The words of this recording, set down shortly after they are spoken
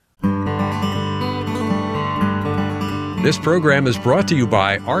This program is brought to you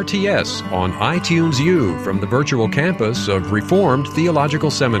by RTS on iTunes U from the virtual campus of Reformed Theological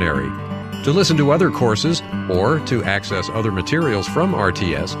Seminary. To listen to other courses or to access other materials from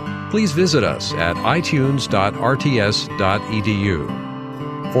RTS, please visit us at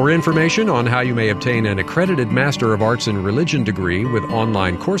itunes.rts.edu. For information on how you may obtain an accredited Master of Arts in Religion degree with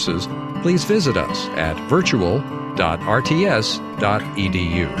online courses, please visit us at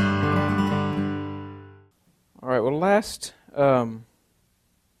virtual.rts.edu. All right, well, last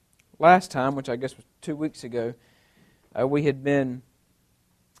time, which I guess was 2 weeks ago, we had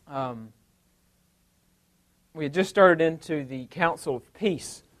just started into the Council of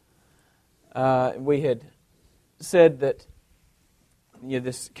Peace. We had said that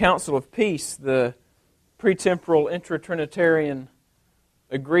this Council of Peace, the pretemporal intra-Trinitarian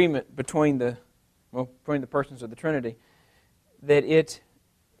agreement between the persons of the Trinity, that it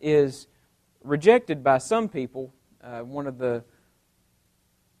is rejected by some people. One of the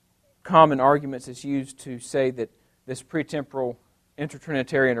common arguments is used to say that this pretemporal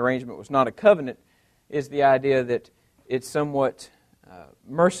inter-Trinitarian arrangement was not a covenant is the idea that it's somewhat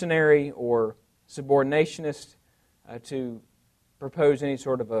mercenary or subordinationist to propose any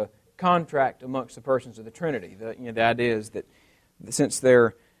sort of a contract amongst the persons of the Trinity. The idea is that since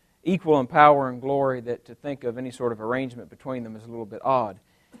they're equal in power and glory, that to think of any sort of arrangement between them is a little bit odd.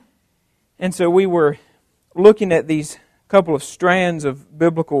 And so we were looking at these couple of strands of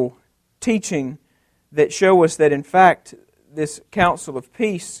biblical teaching that show us that, in fact, this Council of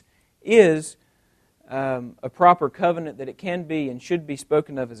Peace is a proper covenant, that it can be and should be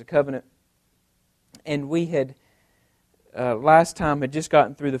spoken of as a covenant. And we had, last time, had just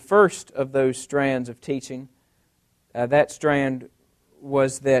gotten through the first of those strands of teaching. That strand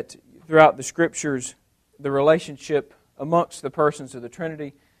was that throughout the Scriptures, the relationship amongst the persons of the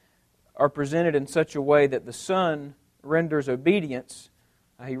Trinity are presented in such a way that the Son renders obedience.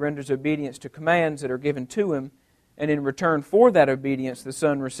 He renders obedience to commands that are given to Him, and in return for that obedience, the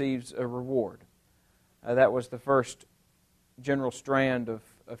Son receives a reward. That was the first general strand of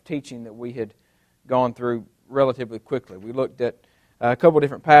teaching that we had gone through relatively quickly. We looked at a couple of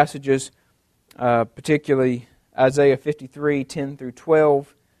different passages, particularly Isaiah 53, 10 through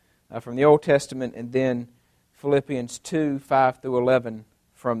 12 from the Old Testament, and then Philippians 2, 5 through 11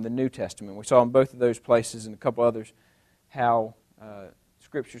 from the New Testament. We saw in both of those places and a couple others how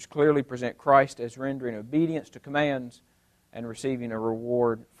Scriptures clearly present Christ as rendering obedience to commands and receiving a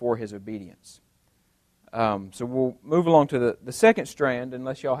reward for His obedience. So we'll move along to the second strand,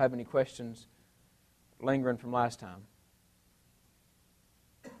 unless y'all have any questions lingering from last time.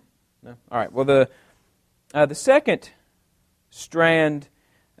 No? All right. Well, the second strand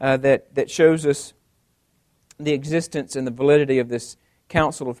that shows us the existence and the validity of this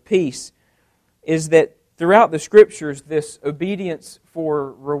Council of Peace is that throughout the Scriptures, this obedience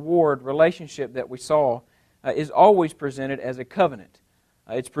for reward relationship that we saw is always presented as a covenant.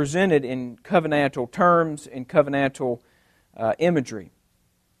 It's presented in covenantal terms, in covenantal imagery.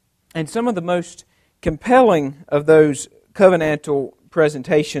 And some of the most compelling of those covenantal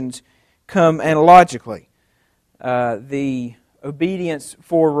presentations come analogically. The obedience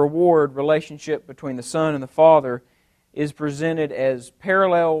for reward relationship between the Son and the Father is presented as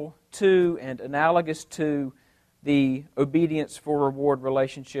parallel to and analogous to the obedience for reward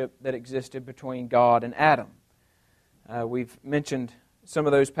relationship that existed between God and Adam. We've mentioned some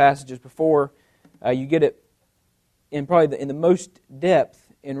of those passages before. You get it in probably in the most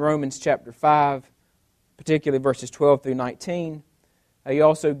depth in Romans chapter 5, particularly verses 12 through 19. You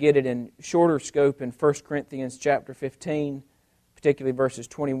also get it in shorter scope in 1 Corinthians chapter 15, particularly verses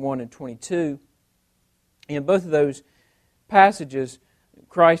 21 and 22. In both of those passages,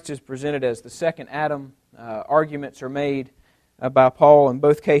 Christ is presented as the second Adam. Arguments are made by Paul in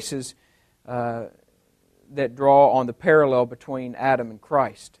both cases that draw on the parallel between Adam and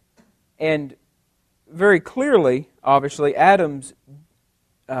Christ. And very clearly, obviously, Adam's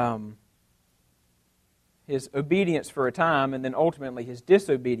his obedience for a time and then ultimately his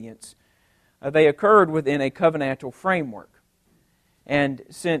disobedience, they occurred within a covenantal framework. And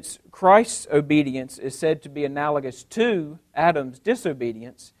since Christ's obedience is said to be analogous to Adam's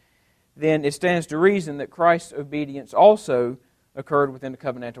disobedience, then it stands to reason that Christ's obedience also occurred within the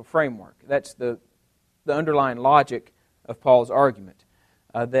covenantal framework. That's the underlying logic of Paul's argument,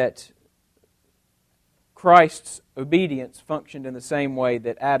 that Christ's obedience functioned in the same way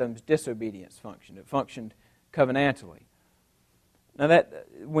that Adam's disobedience functioned. It functioned covenantally. Now, that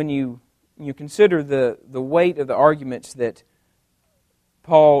when you consider the weight of the arguments that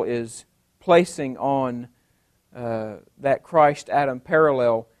Paul is placing on that Christ-Adam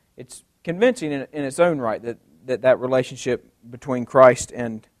parallel, it's convincing in its own right that that relationship between Christ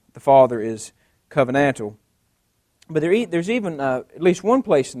and the Father is covenantal. But there's even at least one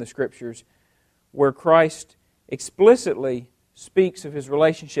place in the Scriptures where Christ explicitly speaks of His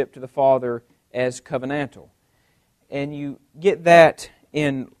relationship to the Father as covenantal. And you get that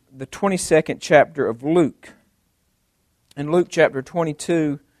in the 22nd chapter of Luke. In Luke chapter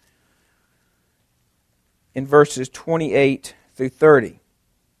 22, in verses 28 through 30.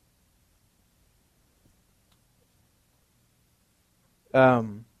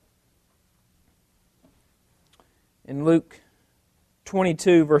 In Luke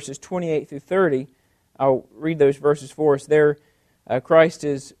 22, verses 28 through 30, I'll read those verses for us. There, Christ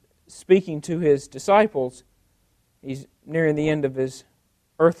is speaking to His disciples. He's nearing the end of His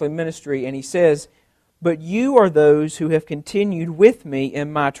earthly ministry, and He says, "But you are those who have continued with me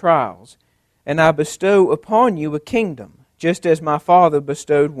in my trials, and I bestow upon you a kingdom, just as my Father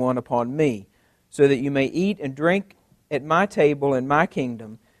bestowed one upon me, so that you may eat and drink at my table in my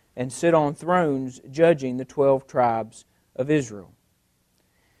kingdom, and sit on thrones judging the 12 tribes of Israel."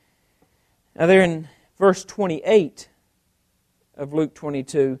 Now there in verse 28 of Luke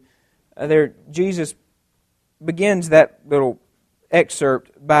 22, there Jesus begins that little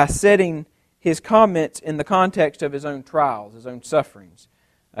excerpt by setting His comments in the context of His own trials, His own sufferings.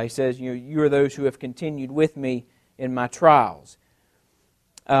 He says, you are those who have continued with me in my trials.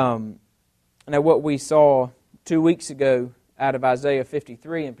 Now what we saw 2 weeks ago out of Isaiah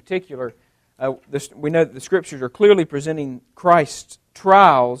 53 in particular, we know that the Scriptures are clearly presenting Christ's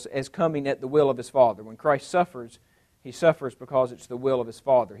trials as coming at the will of His Father. When Christ suffers, He suffers because it's the will of His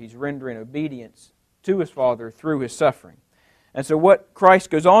Father. He's rendering obedience to His Father through His suffering. And so what Christ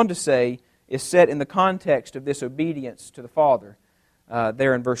goes on to say is set in the context of this obedience to the Father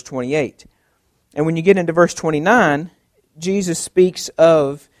there in verse 28. And when you get into verse 29, Jesus speaks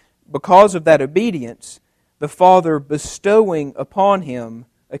of, because of that obedience, the Father bestowing upon Him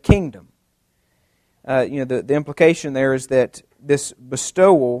a kingdom. The implication there is that this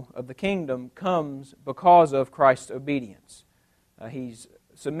bestowal of the kingdom comes because of Christ's obedience. He's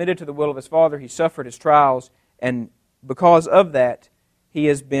submitted to the will of His Father, He suffered His trials, and because of that, He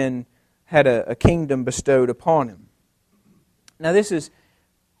has had a kingdom bestowed upon Him. Now this is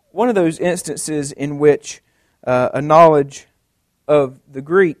one of those instances in which a knowledge of the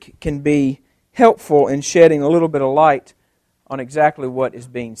Greek can be helpful in shedding a little bit of light on exactly what is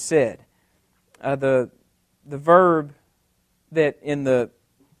being said. The verb that in the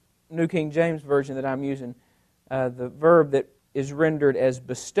New King James Version that I'm using, the verb that is rendered as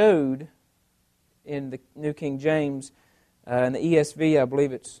bestowed in the New King James, in the ESV I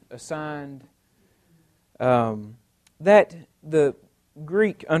believe it's assigned, that the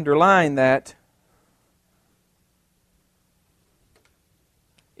Greek underlying that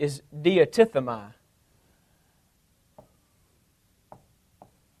is diatithemi.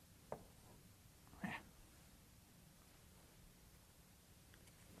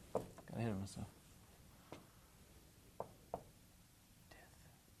 Got ahead of myself.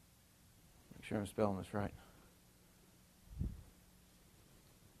 Make sure I'm spelling this right.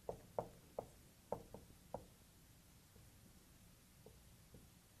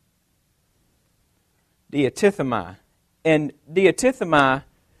 Diatithemi. And diatithemi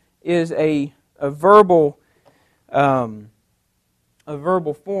is a verbal form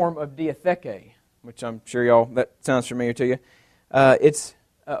of diatheke, which I'm sure that sounds familiar to you. It's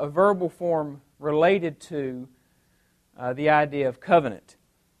a verbal form related to the idea of covenant.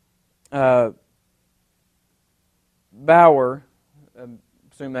 Bauer,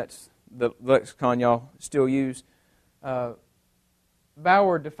 assume that's the lexicon y'all still use,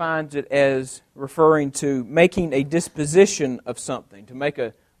 Bauer defines it as referring to making a disposition of something, to make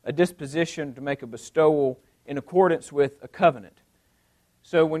a disposition, to make a bestowal in accordance with a covenant.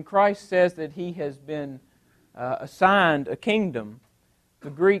 So when Christ says that He has been assigned a kingdom, the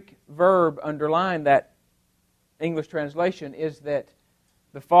Greek verb underlying that English translation is that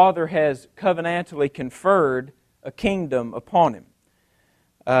the Father has covenantally conferred a kingdom upon Him.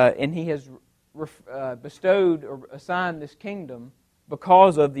 And He has bestowed or assigned this kingdom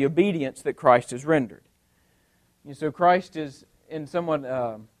because of the obedience that Christ has rendered. And so Christ is in somewhat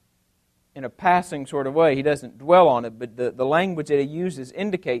in a passing sort of way. He doesn't dwell on it, but the language that He uses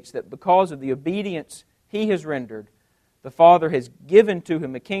indicates that because of the obedience He has rendered, the Father has given to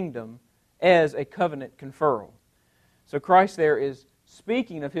Him a kingdom as a covenant conferral. So Christ there is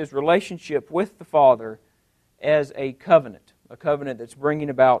speaking of His relationship with the Father as a covenant that's bringing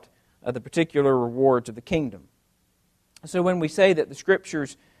about the particular rewards of the kingdom. So when we say that the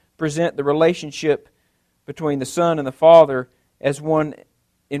Scriptures present the relationship between the Son and the Father as one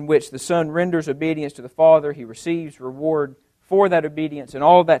in which the Son renders obedience to the Father. He receives reward for that obedience, and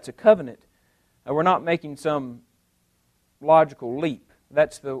all of that's a covenant. We're not making some logical leap.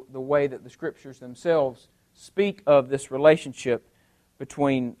 That's the way that the Scriptures themselves speak of this relationship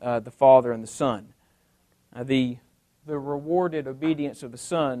between the Father and the Son. The rewarded obedience of the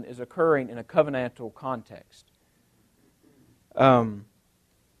Son is occurring in a covenantal context.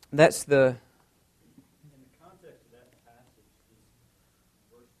 That's the... In the context of that passage, does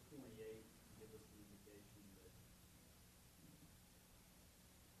verse 28 give us the indication that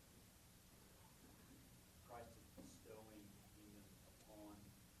Christ is bestowing the kingdom upon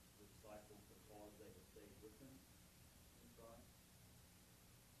the disciples because they have stayed with him in Christ?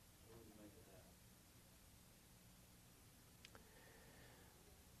 What do we make of that?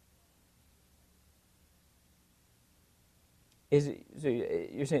 Is it, so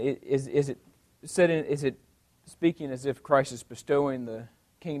you're saying, is it said in, is it speaking as if Christ is bestowing the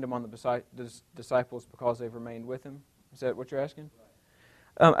kingdom on the disciples because they've remained with him? Is that what you're asking?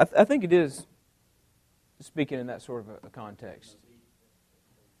 Right. I think it is speaking in that sort of a context.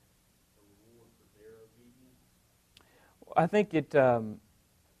 A reward for their obedience? I think it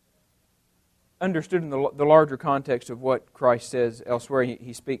understood in the larger context of what Christ says elsewhere.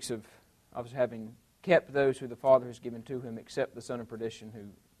 He speaks of having kept those who the Father has given to him, except the son of perdition who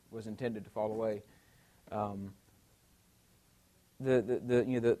was intended to fall away.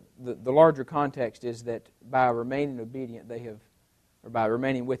 The larger context is that by remaining obedient, they have, or by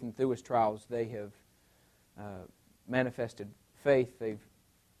remaining with him through his trials, they have manifested faith. They've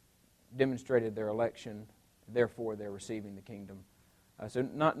demonstrated their election. Therefore, they're receiving the kingdom. So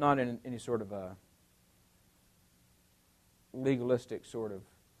not in any sort of a legalistic sort of,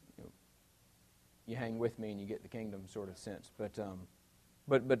 you hang with me and you get the kingdom sort of sense,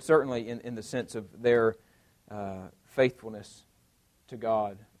 but certainly in the sense of their faithfulness to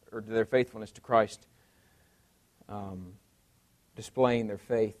God, or their faithfulness to Christ, displaying their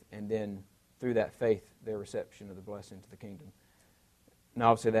faith, and then through that faith, their reception of the blessing to the kingdom.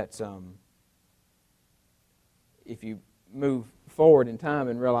 Now, obviously, that's if you move forward in time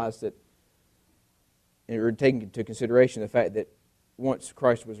and realize that, or take into consideration the fact that once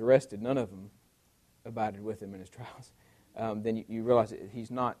Christ was arrested, none of them abided with him in his trials, then you realize that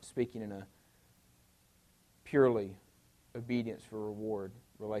he's not speaking in a purely obedience for reward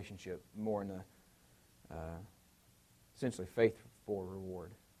relationship, more in a essentially faith for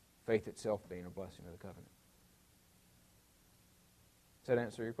reward, faith itself being a blessing of the covenant. Does that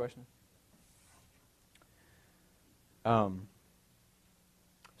answer your question? So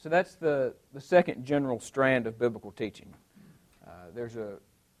that's the second general strand of biblical teaching. There's a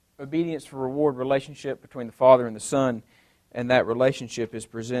obedience for reward relationship between the Father and the Son, and that relationship is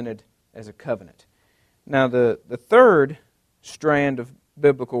presented as a covenant. Now, the third strand of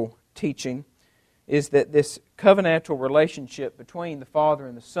biblical teaching is that this covenantal relationship between the Father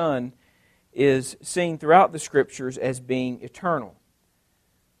and the Son is seen throughout the Scriptures as being eternal.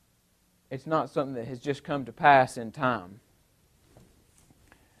 It's not something that has just come to pass in time.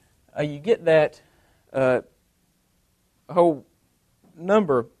 You get that a whole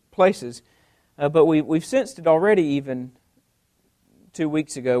number of places, but we've sensed it already even 2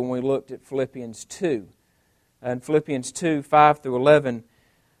 weeks ago when we looked at Philippians 2. In Philippians 2, 5 through 11,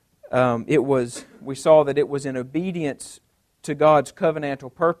 we saw that it was in obedience to God's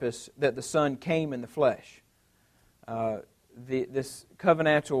covenantal purpose that the Son came in the flesh. This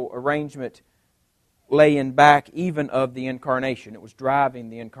covenantal arrangement lay in back even of the incarnation. It was driving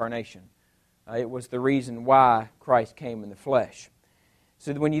the incarnation. It was the reason why Christ came in the flesh.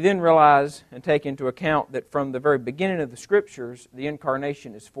 So when you then realize and take into account that from the very beginning of the Scriptures, the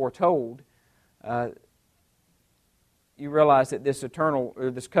incarnation is foretold, you realize that this eternal, or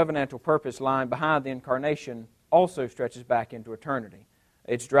this covenantal purpose lying behind the incarnation also stretches back into eternity.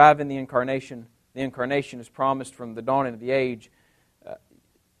 It's driving the incarnation. The incarnation is promised from the dawning of the age.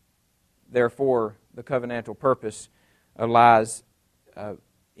 Therefore, the covenantal purpose lies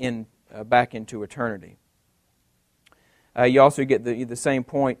back into eternity. You also get the same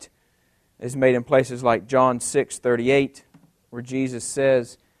point is made in places like John 6:38, where Jesus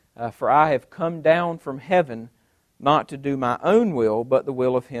says, "For I have come down from heaven not to do my own will, but the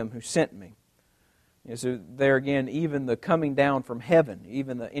will of him who sent me." So there again, even the coming down from heaven,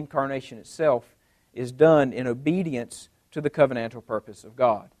 even the incarnation itself, is done in obedience to the covenantal purpose of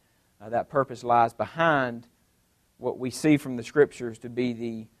God. That purpose lies behind what we see from the Scriptures to be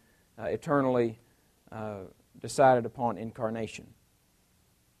the eternally decided upon incarnation.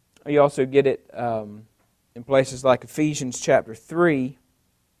 You also get it in places like Ephesians chapter 3,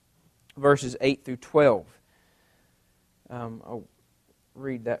 verses 8 through 12.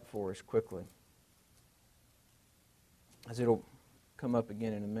 read that for us quickly, as it'll come up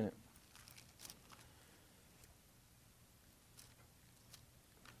again in a minute.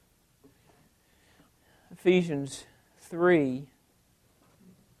 Ephesians 3,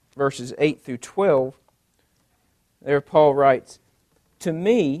 verses 8 through 12, there Paul writes, "To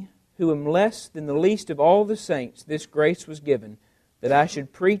me, who am less than the least of all the saints, this grace was given, that I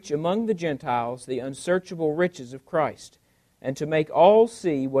should preach among the Gentiles the unsearchable riches of Christ, and to make all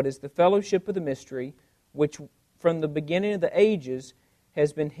see what is the fellowship of the mystery, which from the beginning of the ages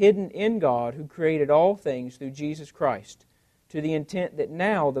has been hidden in God, who created all things through Jesus Christ, to the intent that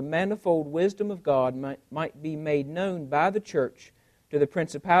now the manifold wisdom of God might be made known by the church to the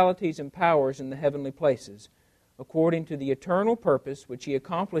principalities and powers in the heavenly places, according to the eternal purpose which He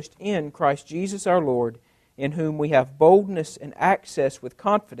accomplished in Christ Jesus our Lord, in whom we have boldness and access with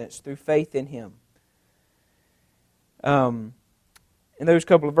confidence through faith in Him." In those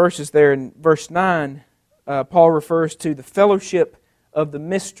couple of verses there, in verse 9, Paul refers to the fellowship of the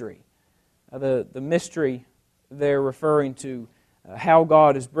mystery. The mystery there referring to how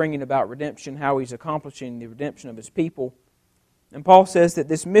God is bringing about redemption, how He's accomplishing the redemption of His people. And Paul says that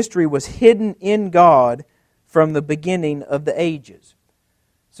this mystery was hidden in God from the beginning of the ages.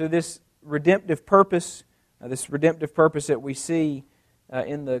 So this redemptive purpose that we see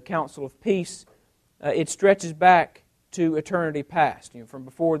in the Council of Peace, it stretches back to eternity past, from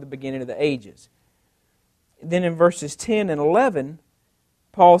before the beginning of the ages. Then in verses 10 and 11,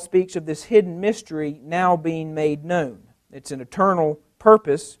 Paul speaks of this hidden mystery now being made known. It's an eternal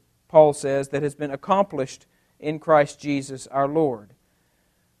purpose, Paul says, that has been accomplished in Christ Jesus our Lord.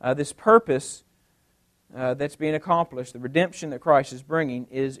 This purpose that's being accomplished, the redemption that Christ is bringing,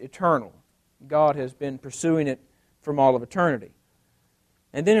 is eternal. God has been pursuing it from all of eternity.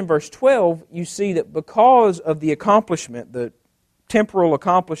 And then in verse 12, you see that because of the accomplishment, the temporal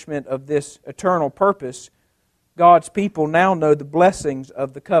accomplishment of this eternal purpose, God's people now know the blessings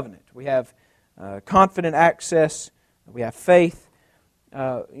of the covenant. We have confident access. We have faith.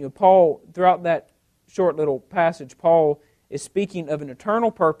 Paul, throughout that short little passage, Paul is speaking of an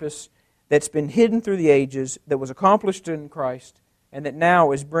eternal purpose that's been hidden through the ages, that was accomplished in Christ, and that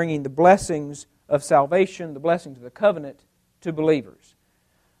now is bringing the blessings of salvation, the blessings of the covenant, to believers.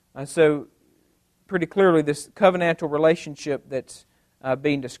 So, pretty clearly, this covenantal relationship that's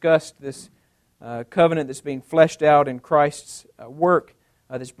being discussed, this covenant that's being fleshed out in Christ's work,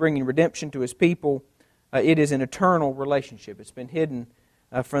 that's bringing redemption to His people, it is an eternal relationship. It's been hidden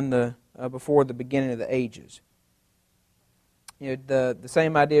from before the beginning of the ages. The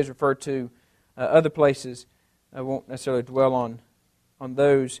same idea is referred to other places. I won't necessarily dwell on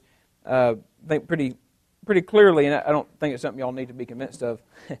those. I think pretty clearly, and I don't think it's something y'all need to be convinced of,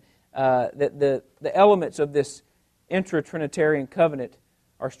 that the elements of this intra-Trinitarian covenant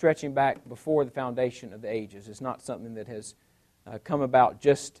are stretching back before the foundation of the ages. It's not something that has come about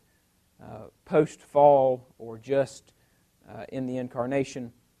just post-fall or just in the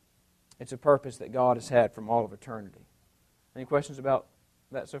incarnation. It's a purpose that God has had from all of eternity. Any questions about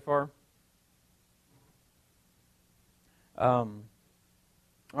that so far? All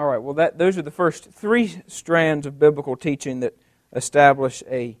right, well, those are the first three strands of biblical teaching that establish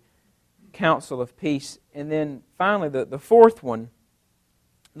a council of peace. And then finally, the fourth one,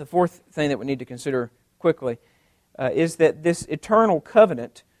 the fourth thing that we need to consider quickly, is that this eternal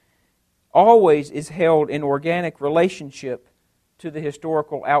covenant always is held in organic relationship to the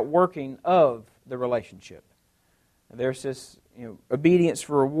historical outworking of the relationship. There's this obedience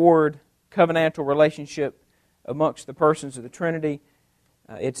for reward, covenantal relationship amongst the persons of the Trinity.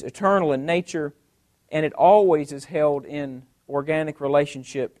 It's eternal in nature, and it always is held in organic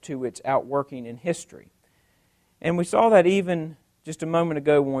relationship to its outworking in history. And we saw that even just a moment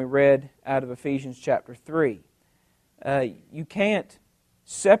ago when we read out of Ephesians chapter 3. You can't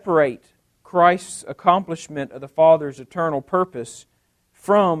separate Christ's accomplishment of the Father's eternal purpose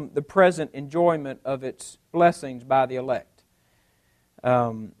from the present enjoyment of its blessings by the elect.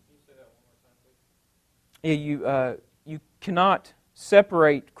 Can you say that one more time, please? You cannot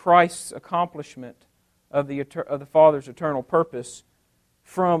separate Christ's accomplishment of the Father's eternal purpose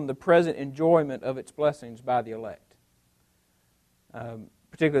from the present enjoyment of its blessings by the elect.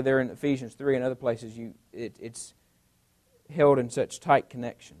 Particularly there in Ephesians 3 and other places, it's held in such tight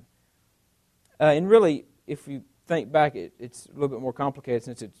connection. And really, if you think back, it's a little bit more complicated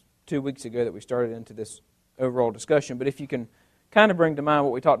since it's 2 weeks ago that we started into this overall discussion. But if you can kind of bring to mind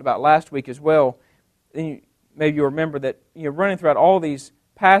what we talked about last week as well, then maybe you'll remember that running throughout all these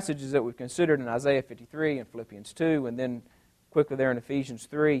passages that we've considered in Isaiah 53 and Philippians 2, and then quickly there in Ephesians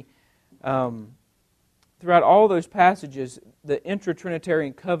 3, throughout all those passages, the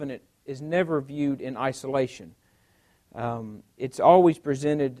intra-Trinitarian covenant is never viewed in isolation. It's always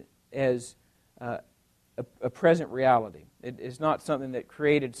presented as a present reality. It is not something that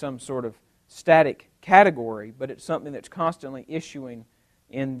created some sort of static category, but it's something that's constantly issuing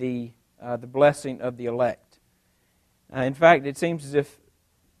in the blessing of the elect. In fact, it seems as if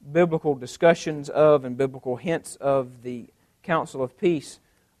biblical discussions of and biblical hints of the Council of Peace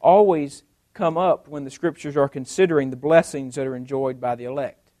always come up when the Scriptures are considering the blessings that are enjoyed by the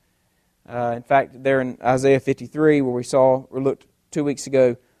elect. In fact, there in Isaiah 53, where we looked 2 weeks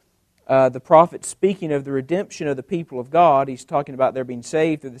ago, the prophet speaking of the redemption of the people of God, he's talking about their being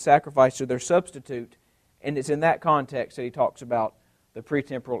saved through the sacrifice of their substitute, and it's in that context that he talks about the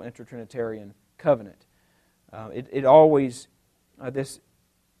pretemporal intertrinitarian covenant. This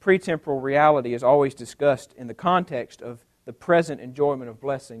pretemporal reality is always discussed in the context of the present enjoyment of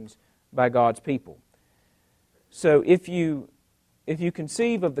blessings by God's people. So if you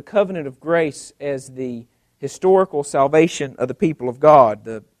conceive of the covenant of grace as the historical salvation of the people of God,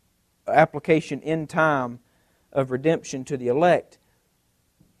 the application in time of redemption to the elect,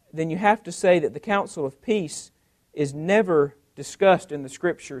 then you have to say that the Council of Peace is never discussed in the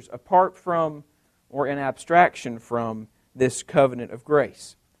Scriptures apart from or in abstraction from this covenant of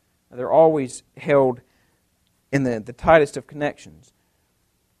grace. They're always held in the tightest of connections.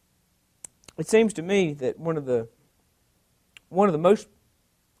 It seems to me that one of the most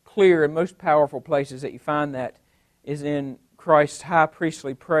clear and most powerful places that you find that is in Christ's high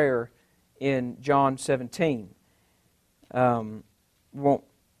priestly prayer in John 17. We won't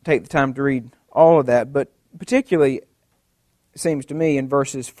take the time to read all of that, but particularly, it seems to me, in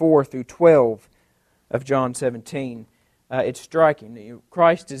verses 4 through 12 of John 17, it's striking.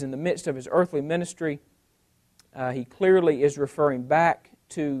 Christ is in the midst of His earthly ministry. He clearly is referring back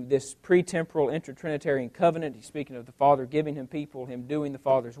to this pretemporal intertrinitarian covenant. He's speaking of the Father giving Him people, Him doing the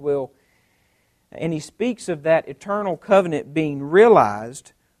Father's will. And He speaks of that eternal covenant being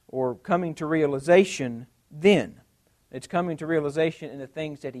realized or coming to realization then. It's coming to realization in the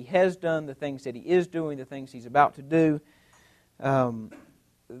things that He has done, the things that He is doing, the things He's about to do.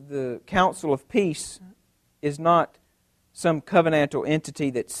 The Council of Peace is not some covenantal entity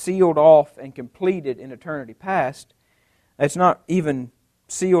that's sealed off and completed in eternity past. It's not even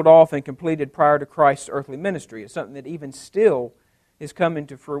sealed off and completed prior to Christ's earthly ministry. It's something that even still is coming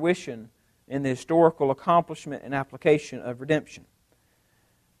to fruition in the historical accomplishment and application of redemption.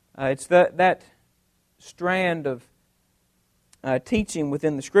 It's that strand of teaching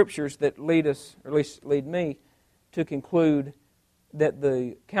within the Scriptures that lead us, or at least lead me, to conclude that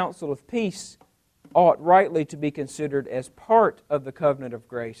the Council of Peace ought rightly to be considered as part of the covenant of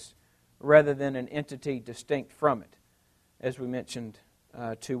grace rather than an entity distinct from it, as we mentioned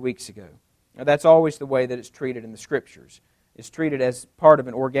 2 weeks ago. Now, that's always the way that it's treated in the Scriptures. It's treated as part of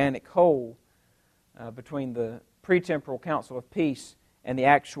an organic whole between the pretemporal Council of Peace and the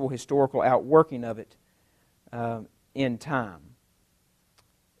actual historical outworking of it in time.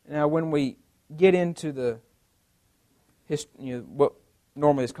 Now, when we get into what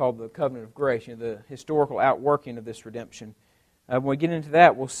normally is called the covenant of grace, the historical outworking of this redemption, when we get into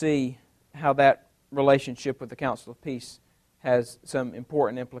that, we'll see how that relationship with the Council of Peace has some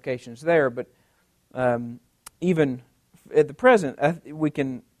important implications there. But even at the present, we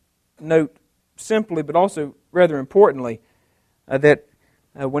can note simply, but also rather importantly, that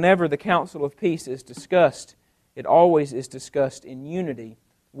whenever the Council of Peace is discussed, it always is discussed in unity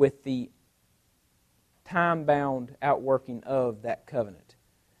with the time-bound outworking of that covenant.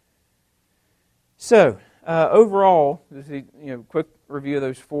 So, overall, this is a quick review of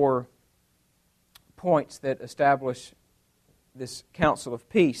those 4 points that establish this Council of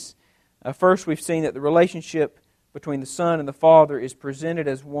Peace. First, we've seen that the relationship between the Son and the Father is presented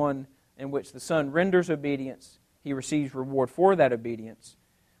as one in which the Son renders obedience. He receives reward for that obedience.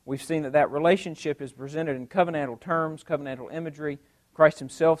 We've seen that relationship is presented in covenantal terms, covenantal imagery. Christ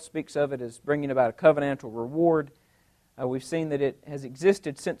Himself speaks of it as bringing about a covenantal reward. We've seen that it has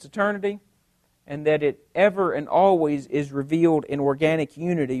existed since eternity, and that it ever and always is revealed in organic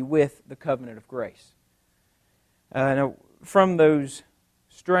unity with the covenant of grace. Now, from those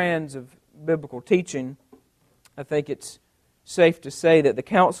strands of biblical teaching, I think it's safe to say that the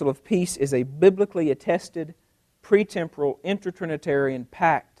Council of Peace is a biblically attested pretemporal intertrinitarian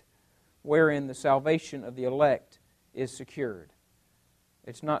pact wherein the salvation of the elect is secured.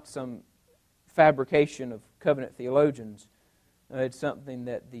 It's not some fabrication of covenant theologians. It's something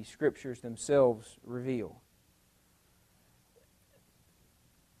that the Scriptures themselves reveal.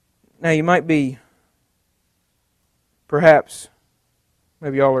 Now, you might be, perhaps,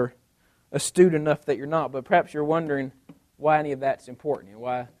 maybe y'all are astute enough that you're not, but perhaps you're wondering why any of that's important and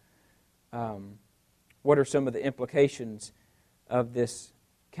why. What are some of the implications of this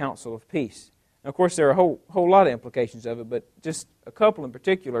Council of Peace? Now, of course, there are a whole lot of implications of it, but just a couple in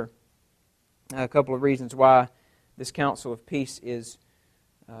particular, a couple of reasons why this Council of Peace is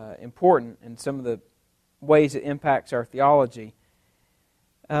important and some of the ways it impacts our theology.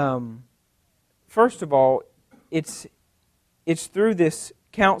 First of all, it's through this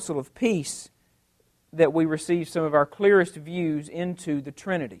Council of Peace that we receive some of our clearest views into the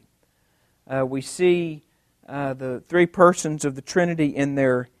Trinity. We see the three persons of the Trinity in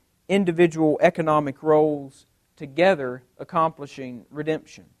their individual economic roles together accomplishing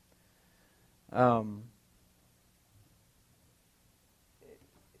redemption.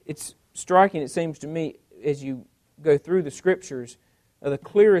 It's striking, it seems to me, as you go through the Scriptures, the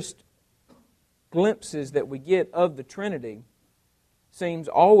clearest glimpses that we get of the Trinity seems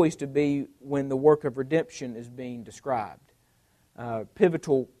always to be when the work of redemption is being described.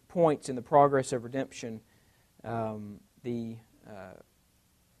 Pivotal points in the progress of redemption, the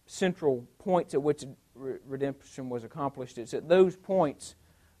central points at which redemption was accomplished. It's at those points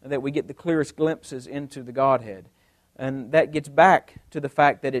that we get the clearest glimpses into the Godhead. And that gets back to the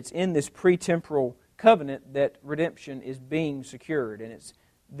fact that it's in this pre-temporal covenant that redemption is being secured, and it's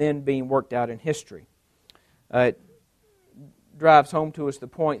then being worked out in history. It drives home to us the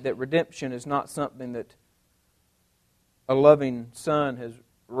point that redemption is not something that a loving son has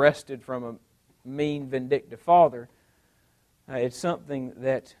wrested from a mean, vindictive father. It's something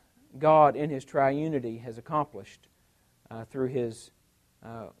that God, in His triunity, has accomplished through His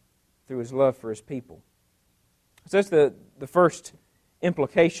love for His people. So that's the first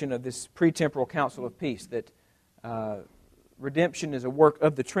implication of this pre-temporal council of peace, that redemption is a work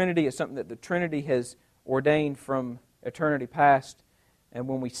of the Trinity. It's something that the Trinity has ordained from eternity past. And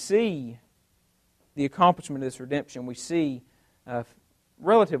when we see the accomplishment of this redemption, we see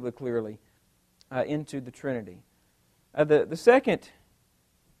relatively clearly into the Trinity. The second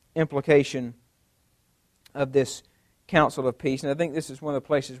implication of this council of peace, and I think this is one of the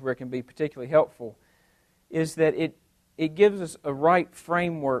places where it can be particularly helpful, is that it gives us a right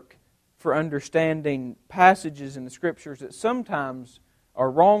framework for understanding passages in the Scriptures that sometimes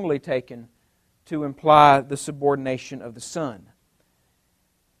are wrongly taken to imply the subordination of the Son.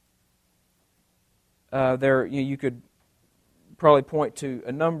 You could probably point to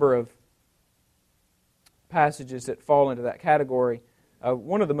a number of passages that fall into that category.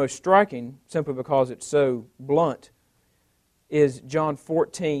 One of the most striking, simply because it's so blunt, is John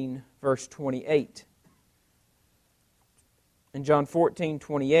 14, verse 28. In John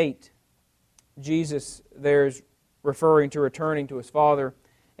 14:28, Jesus there's referring to returning to His Father,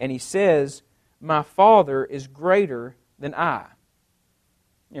 and He says, "My Father is greater than I."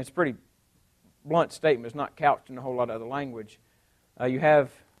 It's a pretty blunt statement. It's not couched in a whole lot of other language. You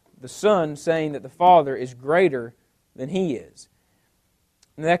have the Son saying that the Father is greater than He is.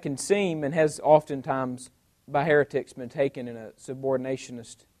 And that can seem, and has oftentimes by heretics been taken in a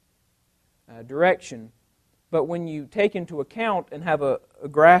subordinationist direction. But when you take into account and have a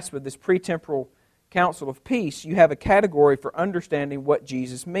grasp of this pre-temporal council of peace, you have a category for understanding what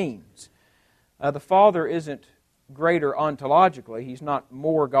Jesus means. The Father isn't greater ontologically. He's not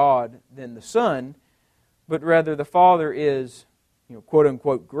more God than the Son, but rather the Father is,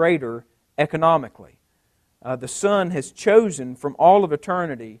 quote-unquote, greater economically. The Son has chosen from all of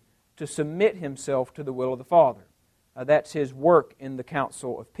eternity to submit Himself to the will of the Father. That's His work in the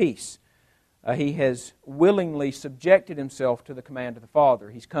council of peace. He has willingly subjected Himself to the command of the Father.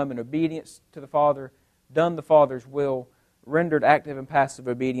 He's come in obedience to the Father, done the Father's will, rendered active and passive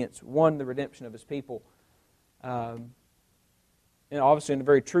obedience, won the redemption of His people. And obviously, in a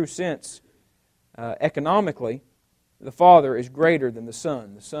very true sense, economically, the Father is greater than the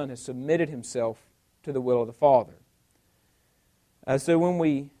Son. The Son has submitted Himself to the will of the Father.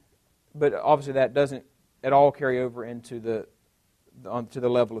 But obviously that doesn't at all carry over into to the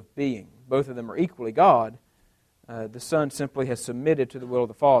level of being. Both of them are equally God. The Son simply has submitted to the will of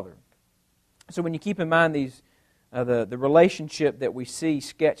the Father. So when you keep in mind the relationship that we see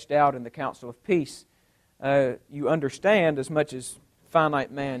sketched out in the Council of Peace, you understand, as much as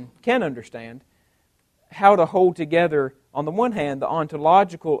finite man can understand, how to hold together, on the one hand, the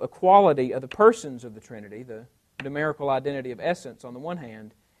ontological equality of the persons of the Trinity, the numerical identity of essence on the one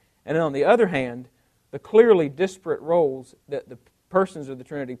hand, and then on the other hand, the clearly disparate roles that the persons of the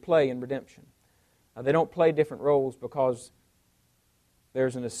Trinity play in redemption. They don't play different roles because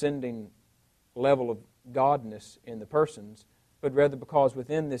there's an ascending level of godness in the persons, but rather because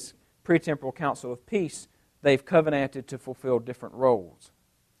within this pre-temporal council of peace, they've covenanted to fulfill different roles.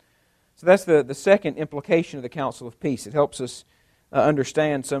 So that's the second implication of the Council of Peace. It helps us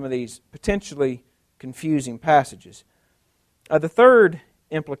understand some of these potentially confusing passages. The third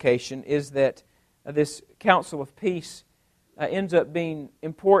implication is that this Council of Peace ends up being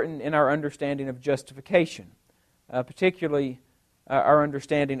important in our understanding of justification, particularly our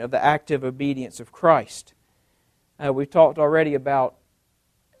understanding of the active obedience of Christ. We've talked already about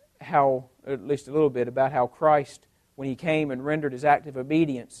how, at least a little bit, about how Christ, when He came and rendered His active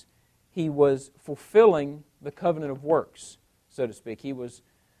obedience, He was fulfilling the covenant of works, so to speak. He was,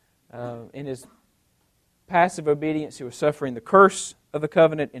 in His passive obedience, He was suffering the curse of the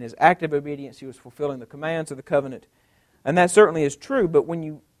covenant. In His active obedience, He was fulfilling the commands of the covenant. And that certainly is true, but when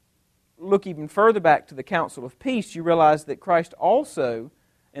you look even further back to the Council of Peace, you realize that Christ also,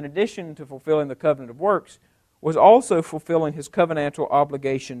 in addition to fulfilling the covenant of works, was also fulfilling His covenantal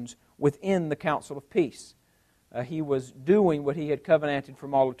obligations within the Council of Peace. He was doing what He had covenanted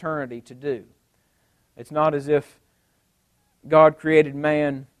from all eternity to do. It's not as if God created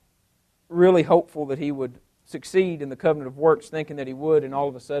man really hopeful that he would succeed in the covenant of works, thinking that he would, and all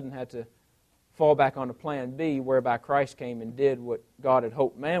of a sudden had to fall back on to plan B, whereby Christ came and did what God had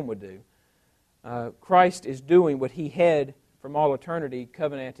hoped man would do. Christ is doing what He had from all eternity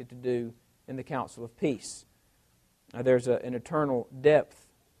covenanted to do in the Council of Peace. There's an eternal depth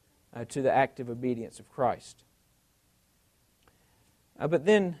to the active obedience of Christ. But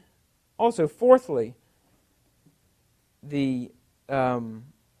then, also, fourthly, the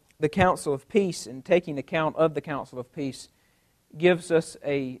Council of Peace, and taking account of the Council of Peace, gives us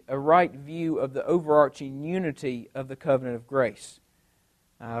a right view of the overarching unity of the covenant of grace.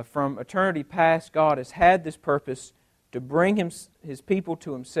 From eternity past, God has had this purpose to bring His people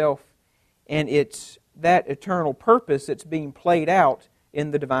to Himself, and it's that eternal purpose that's being played out in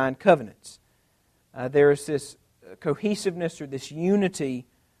the divine covenants. There is this cohesiveness or this unity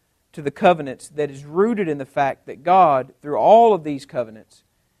to the covenants that is rooted in the fact that God, through all of these covenants,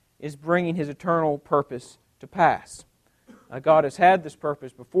 is bringing His eternal purpose to pass. God has had this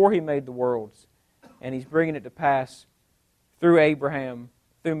purpose before He made the worlds, and He's bringing it to pass through Abraham,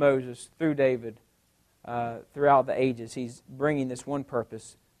 through Moses, through David, throughout the ages. He's bringing this one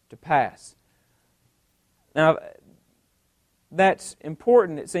purpose to pass. Now, that's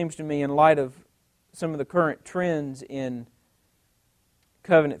important, it seems to me, in light of some of the current trends in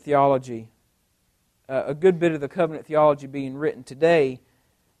covenant theology. A good bit of the covenant theology being written today,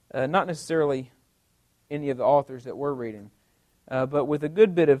 not necessarily any of the authors that we're reading, but with a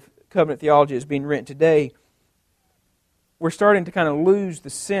good bit of covenant theology that's being written today, we're starting to kind of lose the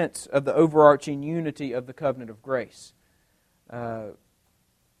sense of the overarching unity of the covenant of grace. Men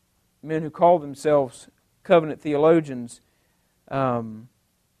who call themselves covenant theologians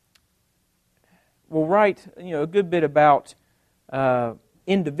will write, a good bit about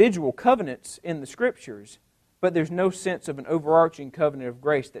individual covenants in the Scriptures, but there's no sense of an overarching covenant of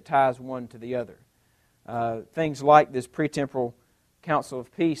grace that ties one to the other. Things like this pretemporal Council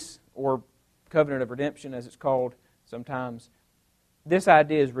of Peace, or Covenant of Redemption as it's called sometimes, this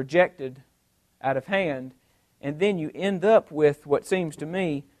idea is rejected out of hand, and then you end up with what seems to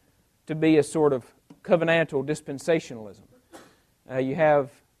me to be a sort of covenantal dispensationalism. You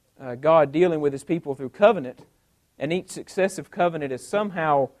have God dealing with His people through covenant, and each successive covenant is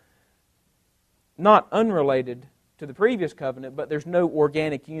somehow not unrelated to the previous covenant, but there's no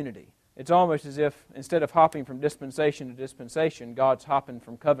organic unity. It's almost as if, instead of hopping from dispensation to dispensation, God's hopping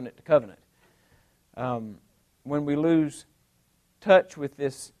from covenant to covenant. When we lose touch with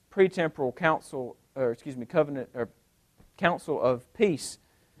this pretemporal covenant or council of peace,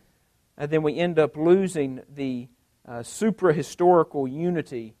 then we end up losing the supra-historical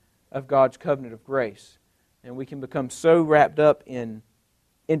unity of God's covenant of grace. And we can become so wrapped up in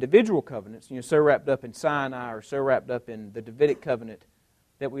individual covenants, so wrapped up in Sinai or so wrapped up in the Davidic covenant,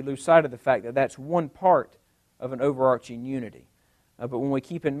 that we lose sight of the fact that that's one part of an overarching unity. But when we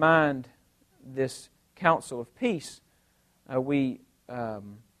keep in mind this council of peace, we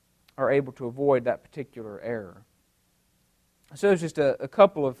are able to avoid that particular error. So there's just a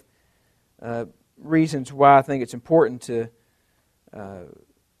couple of reasons why I think it's important to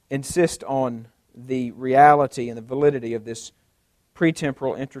insist on the reality and the validity of this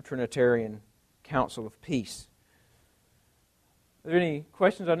pretemporal intertrinitarian council of peace. Are there any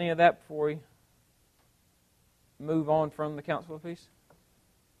questions on any of that before we move on from the council of peace?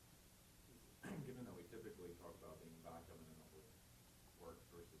 Given that we typically talk about being by covenant with works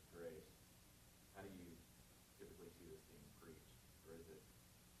versus grace, how do you typically see this being preached? Or is it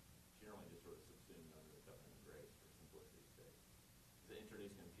generally just sort of subsumed under the covenant of grace for simplicity's sake? Does it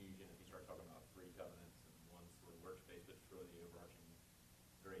introduce confusion if you start talking about three covenants and one's sort of works-based, but it's really the overarching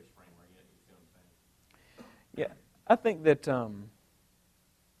grace framework? I think that the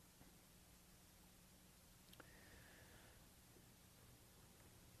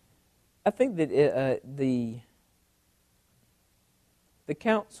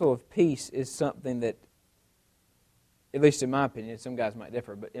Council of Peace is something that, at least in my opinion, some guys might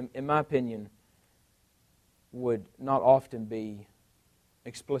differ, but in my opinion, would not often be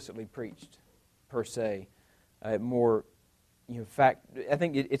explicitly preached per se. More, fact. I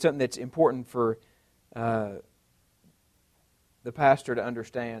think it's something that's important for the pastor to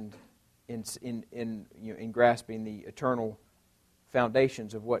understand in grasping the eternal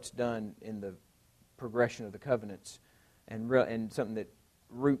foundations of what's done in the progression of the covenants, and something that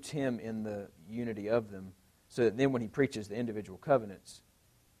roots him in the unity of them, so that then when he preaches the individual covenants,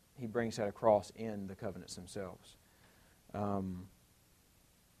 he brings that across in the covenants themselves. I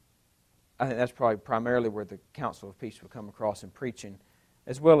think that's probably primarily where the Council of Peace would come across in preaching,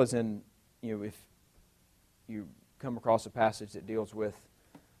 as well as in, if you come across a passage that deals with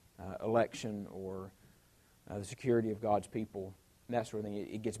election or the security of God's people, and that sort of thing,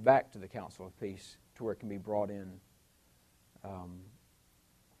 it gets back to the Council of Peace to where it can be brought in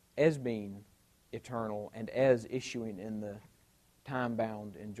as being eternal and as issuing in the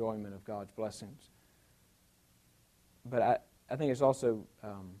time-bound enjoyment of God's blessings. But I think it's also, I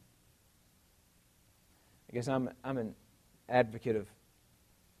guess I'm an advocate of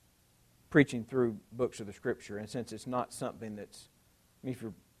preaching through books of the Scripture, and since it's not something that's, if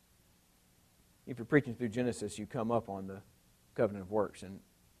you're preaching through Genesis, you come up on the covenant of works, and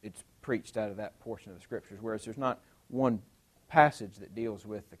it's preached out of that portion of the Scriptures, whereas there's not one passage that deals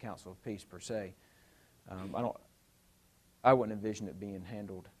with the Council of Peace per se. I wouldn't envision it being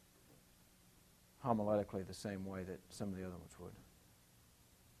handled homiletically the same way that some of the other ones would.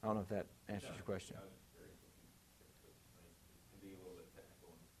 I don't know if that answers your question.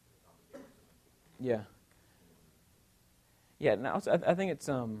 Yeah. Yeah, now I think it's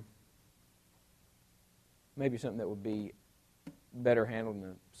maybe something that would be better handled in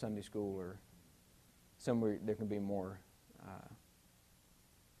a Sunday school or somewhere there can be more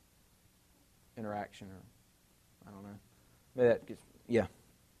interaction, or I don't know. Maybe that gets, yeah.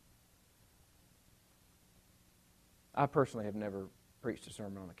 I personally have never preached a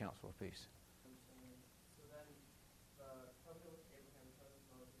sermon on the Council of Peace. So then, the covenant with Abraham, the covenant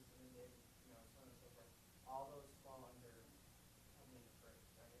with Moses, and then David, so on and so forth, all those fall under covenant of grace,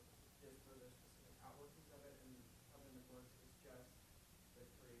 right? Just for the specific outworkings of it, and covenant of works is just the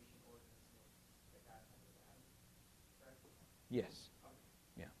creation ordinances that God had with Adam, correct? Yes.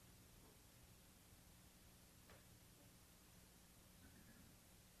 Okay. Yeah.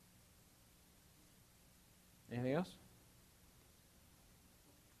 Anything else?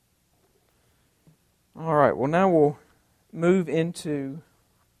 All right, well, now we'll move into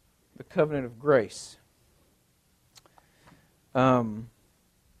the covenant of grace. And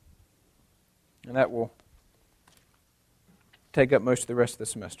that will take up most of the rest of the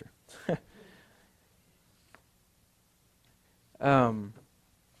semester. It'll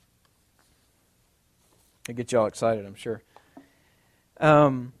get y'all excited, I'm sure.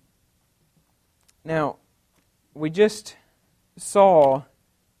 Now, we just saw,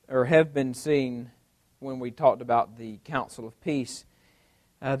 or have been seeing, when we talked about the Council of Peace,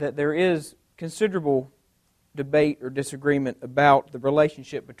 that there is considerable debate or disagreement about the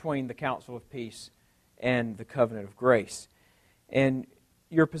relationship between the Council of Peace and the Covenant of Grace. And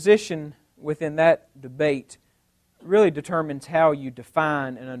your position within that debate really determines how you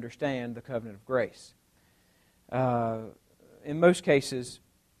define and understand the Covenant of Grace. In most cases,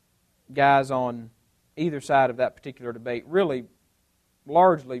 guys on either side of that particular debate really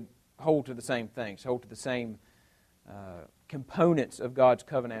largely hold to the same things, hold to the same components of God's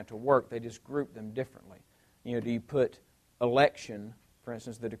covenantal work. They just group them differently. Do you put election, for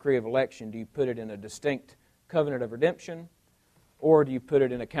instance, the decree of election, do you put it in a distinct covenant of redemption, or do you put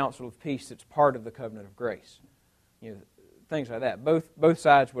it in a council of peace that's part of the covenant of grace? Things like that. Both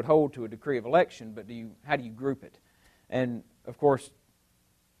sides would hold to a decree of election, but how do you group it? And, of course,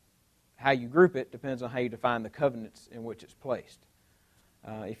 how you group it depends on how you define the covenants in which it's placed.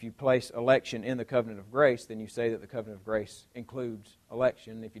 If you place election in the covenant of grace, then you say that the covenant of grace includes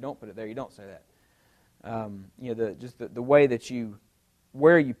election. If you don't put it there, you don't say that. The way that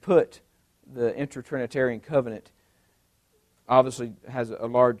where you put the inter-Trinitarian covenant obviously has a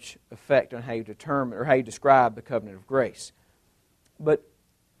large effect on how you determine or how you describe the covenant of grace. But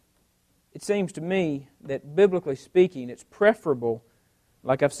it seems to me that biblically speaking, it's preferable,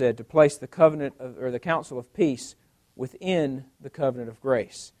 like I've said, to place the covenant or the council of peace within the covenant of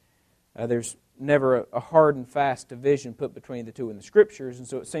grace. There's never a hard and fast division put between the two in the Scriptures, and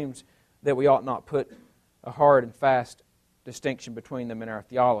so it seems that we ought not put a hard and fast distinction between them in our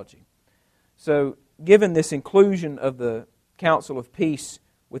theology. So, given this inclusion of the counsel of peace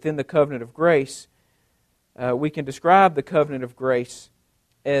within the covenant of grace, we can describe the covenant of grace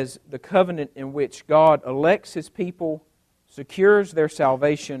as the covenant in which God elects His people, secures their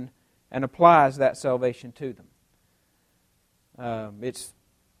salvation, and applies that salvation to them. It's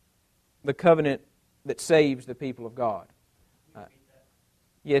the covenant that saves the people of God.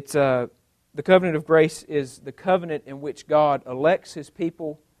 The covenant of grace is the covenant in which God elects His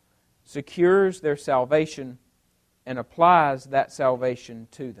people, secures their salvation, and applies that salvation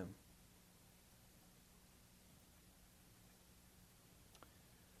to them.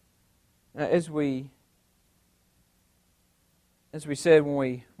 Now, as we said when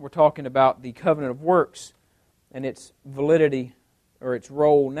we were talking about the covenant of works and its validity or its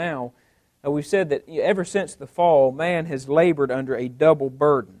role now, we've said that ever since the fall, man has labored under a double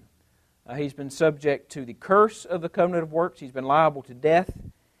burden. He's been subject to the curse of the covenant of works. He's been liable to death.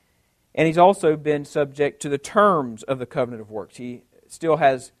 And he's also been subject to the terms of the covenant of works. He still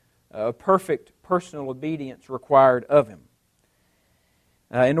has perfect personal obedience required of him.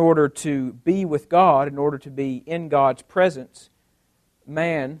 In order to be with God, in order to be in God's presence,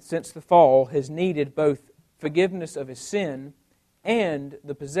 man, since the fall, has needed both forgiveness of his sin and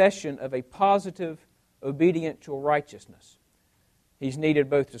the possession of a positive, obediential righteousness. He's needed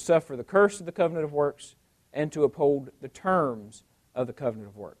both to suffer the curse of the covenant of works and to uphold the terms of the covenant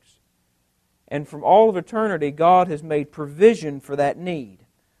of works. And from all of eternity, God has made provision for that need.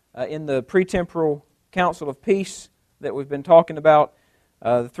 In the pretemporal counsel of peace that we've been talking about,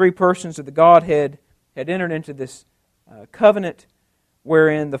 the three persons of the Godhead had entered into this covenant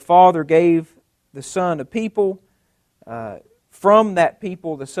wherein the Father gave the Son a people. From that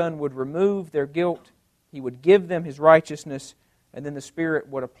people, the Son would remove their guilt. He would give them His righteousness, and then the Spirit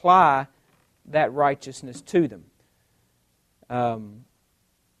would apply that righteousness to them.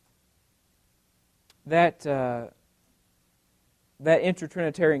 That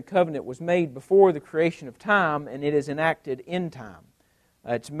intertrinitarian covenant was made before the creation of time, and it is enacted in time.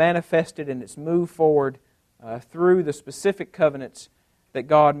 It's manifested and it's moved forward through the specific covenants that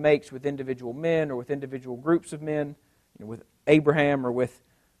God makes with individual men or with individual groups of men, with Abraham or with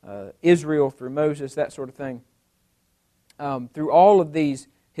Israel through Moses, that sort of thing. Through all of these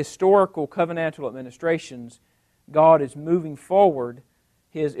historical covenantal administrations, God is moving forward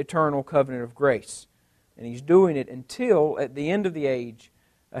His eternal covenant of grace. And He's doing it until, at the end of the age,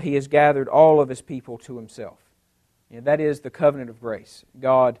 He has gathered all of His people to Himself. That is the covenant of grace.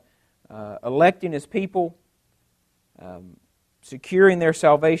 God electing His people, securing their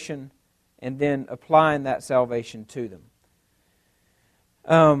salvation, and then applying that salvation to them.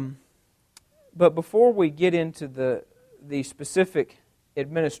 But before we get into the specific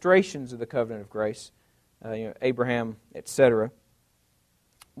administrations of the covenant of grace, Abraham, etc.,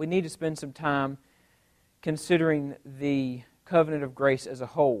 we need to spend some time considering the covenant of grace as a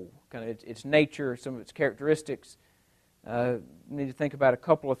whole, kind of its nature, some of its characteristics. We need to think about a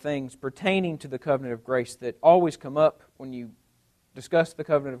couple of things pertaining to the covenant of grace that always come up when you discuss the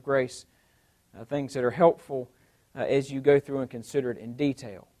covenant of grace, things that are helpful as you go through and consider it in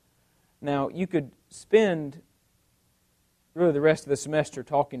detail. Now, you could spend really the rest of the semester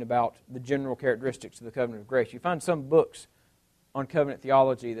talking about the general characteristics of the covenant of grace. You find some books on covenant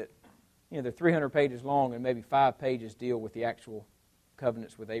theology that they're 300 pages long and maybe 5 pages deal with the actual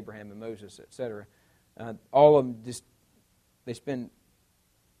covenants with Abraham and Moses, etc. All of them they spend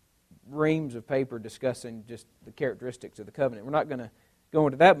reams of paper discussing just the characteristics of the covenant. We're not going to go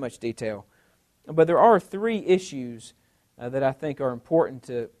into that much detail. But there are 3 issues that I think are important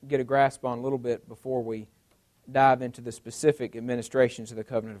to get a grasp on a little bit before we dive into the specific administrations of the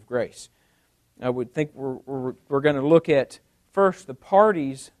covenant of grace. I would think we're going to look at first the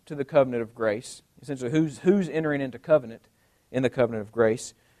parties to the covenant of grace, essentially who's entering into covenant in the covenant of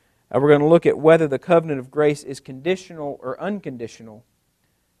grace. We're going to look at whether the covenant of grace is conditional or unconditional.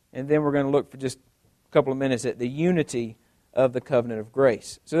 And then we're going to look for just a couple of minutes at the unity of the covenant of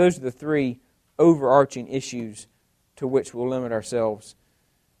grace. So those are the 3 overarching issues to which we'll limit ourselves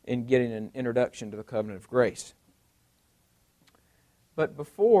in getting an introduction to the covenant of grace. But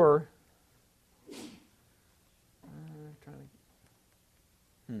before...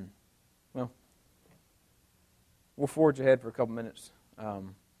 Well, we'll forge ahead for a couple minutes.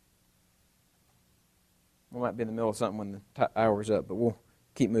 We might be in the middle of something when the hour's up, but we'll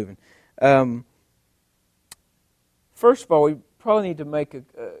keep moving. First of all, we probably need to make a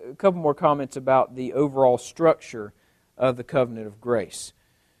couple more comments about the overall structure of the covenant of grace.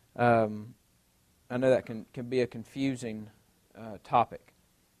 I know that can be a confusing topic.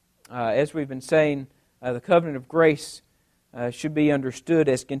 As we've been saying the covenant of grace should be understood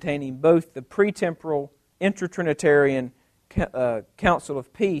as containing both the pretemporal intertrinitarian council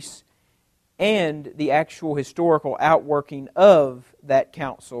of peace and the actual historical outworking of that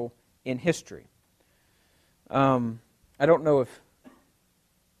council in history. I don't know if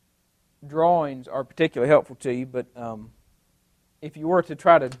drawings are particularly helpful to you, but if you were to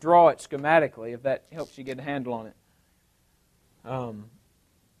try to draw it schematically, if that helps you get a handle on it,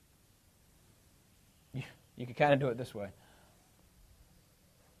 you could kind of do it this way.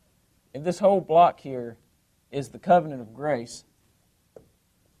 If this whole block here is the covenant of grace,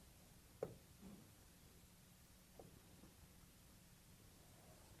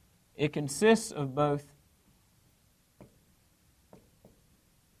 it consists of both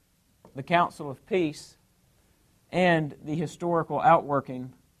the council of peace and the historical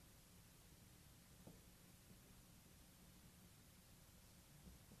outworking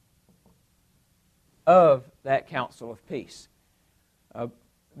of that council of peace.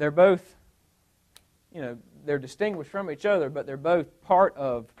 They're both, they're distinguished from each other, but they're both part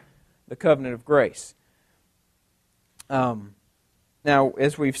of the covenant of grace. Now,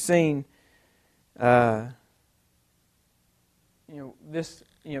 as we've seen, in this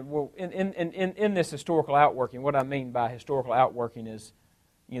historical outworking, what I mean by historical outworking is,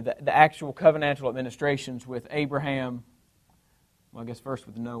 the actual covenantal administrations with Abraham. Well, I guess first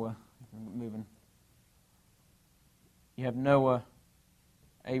with Noah. Moving. You have Noah,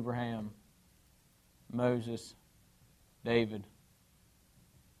 Abraham, Moses, David,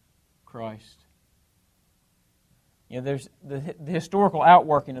 Christ. There's the historical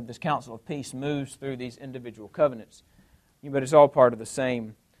outworking of this council of peace moves through these individual covenants, but it's all part of the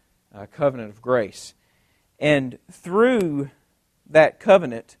same covenant of grace. And through that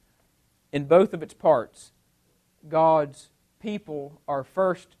covenant, in both of its parts, God's people are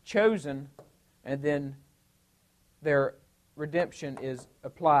first chosen, and then their redemption is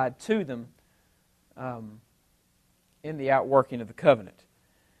applied to them in the outworking of the covenant.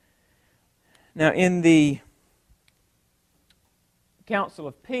 Now, in the council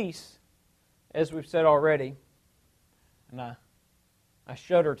of peace, as we've said already, and I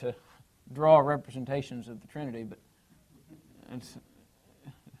shudder to draw representations of the Trinity, but it's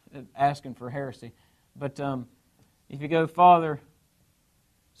asking for heresy. But if you go Father,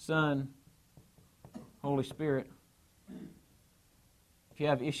 Son, Holy Spirit, if you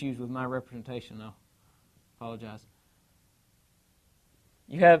have issues with my representation, I'll apologize.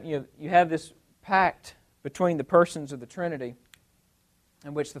 You have this pact between the persons of the Trinity,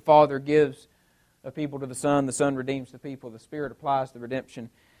 in which the Father gives a people to the Son redeems the people, the Spirit applies the redemption.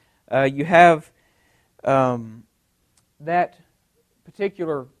 You have that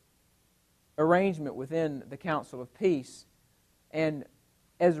particular arrangement within the council of peace, and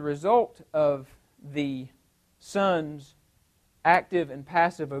as a result of the Son's active and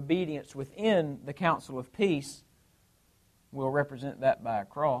passive obedience within the council of peace, we'll represent that by a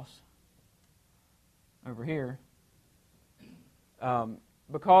cross over here.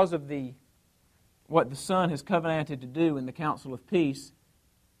 Because of what the Son has covenanted to do in the council of peace,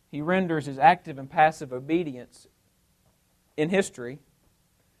 He renders His active and passive obedience in history,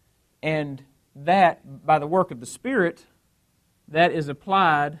 and that, by the work of the Spirit, that is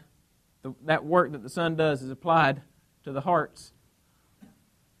applied, that work that the Son does is applied to the hearts.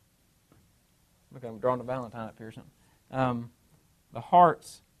 Look, I'm drawing a Valentine up here or something. The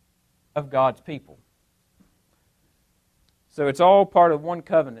hearts of God's people. So it's all part of one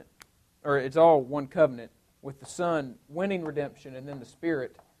covenant, or it's all one covenant, with the Son winning redemption and then the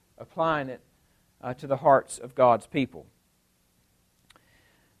Spirit applying it to the hearts of God's people.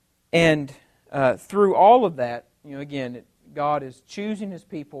 And through all of that, again, God is choosing His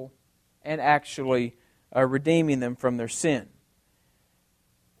people and actually redeeming them from their sin.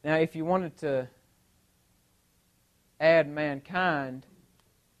 Now, if you wanted to add mankind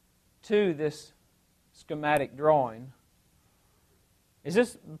to this schematic drawing, is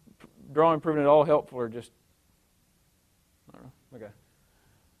this drawing proving at all helpful, or just, I don't know, okay.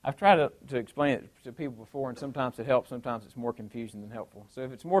 I've tried to explain it to people before, and sometimes it helps, sometimes it's more confusing than helpful. So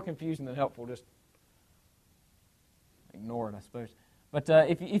if it's more confusing than helpful, just ignore it, I suppose. But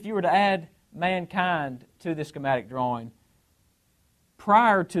if you were to add mankind to this schematic drawing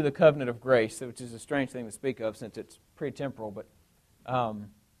prior to the covenant of grace, which is a strange thing to speak of since it's pre-temporal, but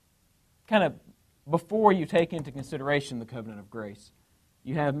kind of before you take into consideration the covenant of grace,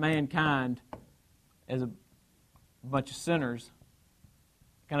 you have mankind as a bunch of sinners,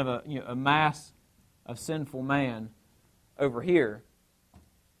 kind of a mass of sinful man over here.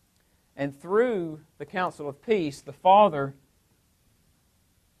 And through the council of peace, the Father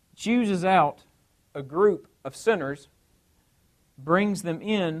chooses out a group of sinners, brings them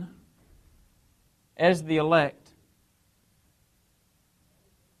in as the elect,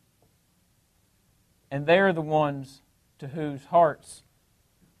 and they're the ones to whose hearts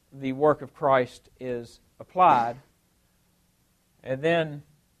the work of Christ is applied. And then,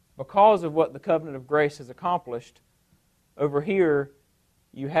 because of what the covenant of grace has accomplished, over here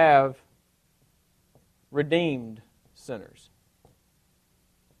you have redeemed sinners.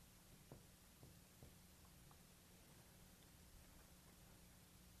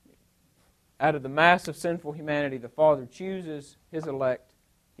 Out of the mass of sinful humanity, the Father chooses His elect.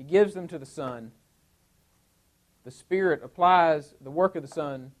 He gives them to the Son. The Spirit applies the work of the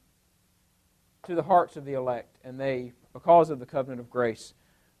Son to the hearts of the elect, and they, because of the covenant of grace,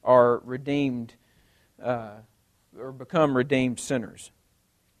 are redeemed or become redeemed sinners.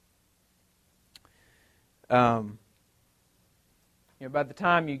 By the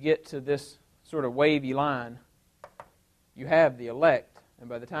time you get to this sort of wavy line, you have the elect, and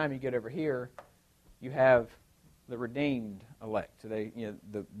by the time you get over here, you have the redeemed elect.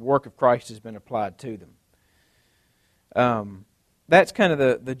 The work of Christ has been applied to them. That's kind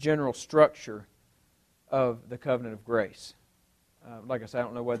of the general structure of the covenant of grace. Like I said, I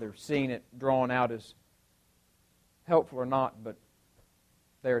don't know whether seeing it drawn out is helpful or not, but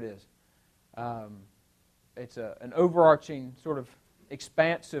there it is. It's an overarching sort of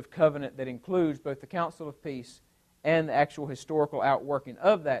expansive covenant that includes both the counsel of peace and the actual historical outworking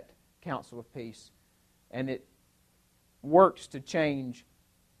of that counsel of peace. And it works to change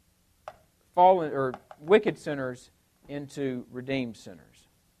fallen or wicked sinners into redeemed sinners.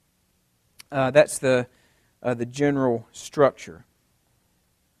 That's the general structure.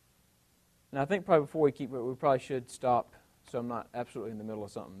 Now, I think probably before we probably should stop, so I'm not absolutely in the middle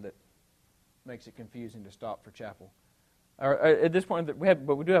of something that makes it confusing to stop for chapel. At this point, but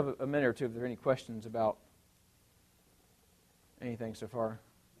we do have a minute or two if there are any questions about anything so far.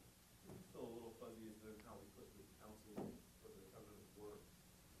 I'm still a little fuzzy as to how we put the counsel for the covenant of work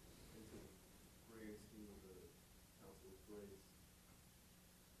into the grand scheme of the counsel of grace.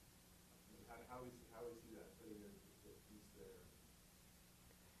 How we see that fitting into the piece there.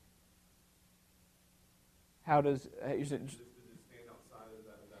 How does Does it stand outside of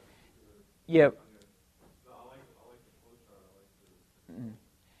that particular? Yeah. No, I like the flow chart. I like the.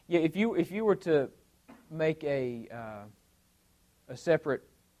 Yeah, if you were to make a separate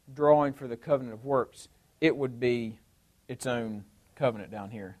drawing for the covenant of works, it would be its own covenant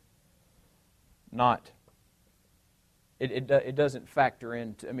down here. Not. It doesn't factor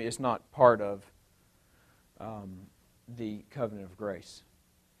into. I mean, it's not part of the covenant of grace.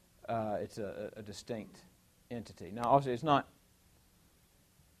 It's a distinct entity. Now, obviously, it's not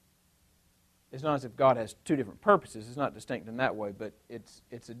as if God has two different purposes. It's not distinct in that way, but it's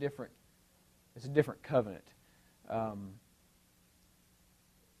a different covenant.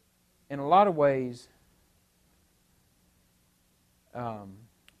 In a lot of ways,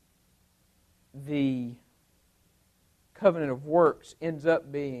 the covenant of works ends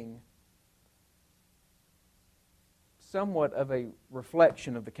up being somewhat of a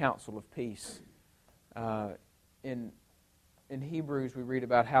reflection of the counsel of peace. In Hebrews, we read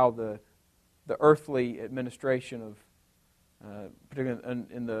about how the earthly administration of, particularly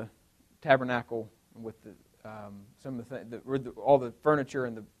in the tabernacle, with some of all the furniture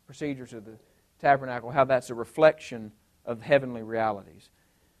and the procedures of the tabernacle, how that's a reflection of heavenly realities,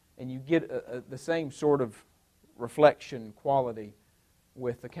 and you get the same sort of reflection quality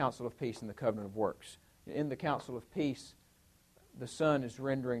with the counsel of peace and the covenant of works. In the counsel of peace, the Son is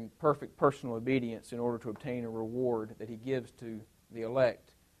rendering perfect personal obedience in order to obtain a reward that He gives to the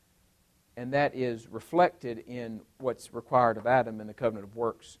elect. And that is reflected in what's required of Adam in the covenant of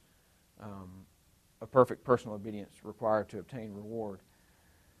works, a perfect personal obedience required to obtain reward.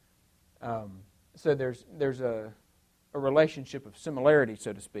 So there's a relationship of similarity,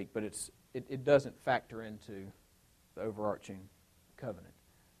 so to speak, but it doesn't factor into the overarching covenant.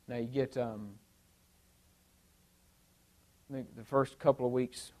 Now you get, I think the first couple of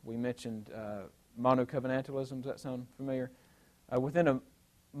weeks we mentioned monocovenantalism. Does that sound familiar? Within a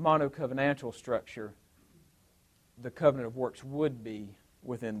monocovenantal structure, the covenant of works would be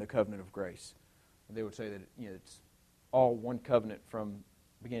within the covenant of grace. They would say that it's all one covenant from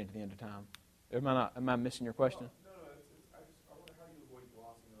beginning to the end of time. Am I missing your question? No. I wonder how you avoid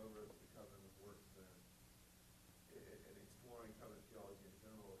glossing over the covenant of works then, and exploring covenant theology in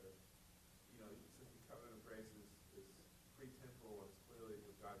general. Since the covenant of grace is pre-temporal, it's clearly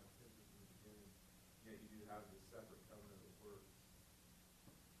with God's intentions from the beginning. Yet you do have this separate covenant of works.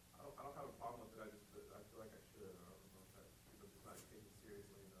 I don't have a problem with it. I feel like I should. I don't know if that because it's not taken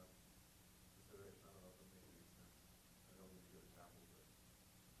seriously enough consideration.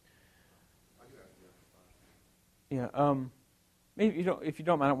 Yeah. Maybe if you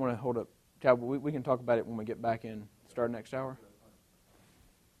don't mind, I don't want to hold up, Cal, but we can talk about it when we get back in. Start next hour.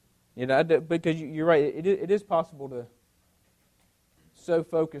 Yeah, because you're right. It is possible to so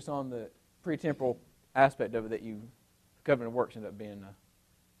focus on the pretemporal aspect of it that covenant of works end up being a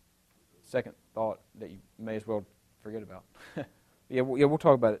second thought that you may as well forget about. We'll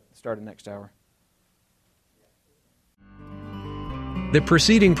talk about it starting next hour. The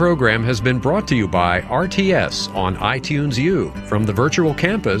preceding program has been brought to you by RTS on iTunes U from the virtual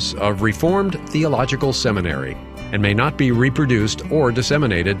campus of Reformed Theological Seminary, and may not be reproduced or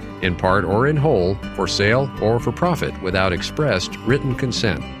disseminated in part or in whole for sale or for profit without expressed written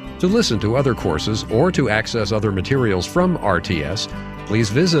consent. To listen to other courses or to access other materials from RTS, please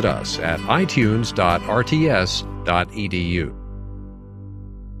visit us at itunes.rts.edu.